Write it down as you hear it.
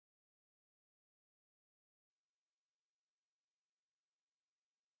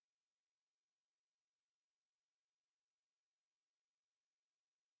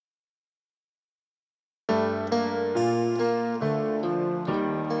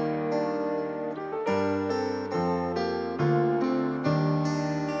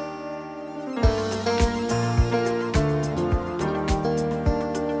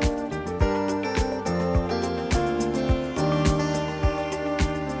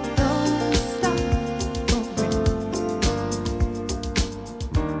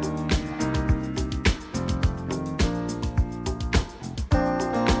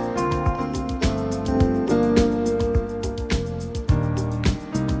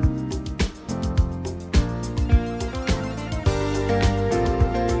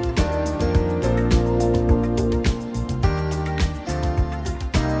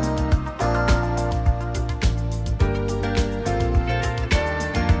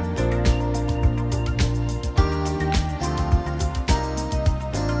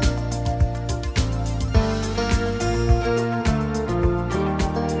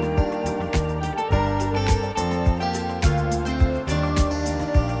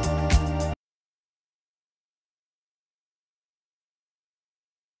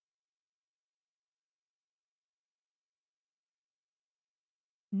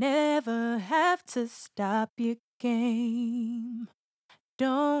Never have to stop your game.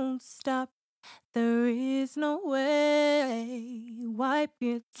 Don't stop, there is no way. Wipe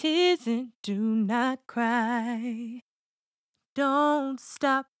your tears and do not cry. Don't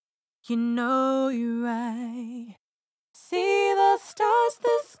stop, you know you're right. See the stars,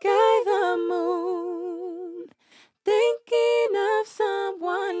 the sky, the moon. Thinking of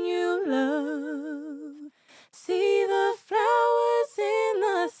someone you love. See the flowers in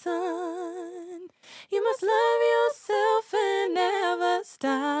the sun. You must love yourself and never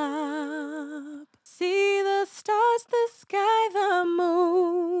stop. See the stars, the sky, the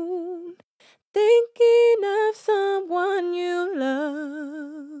moon. Thinking of someone you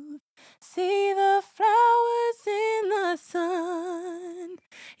love. See the flowers in the sun.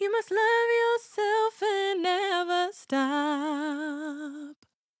 You must love yourself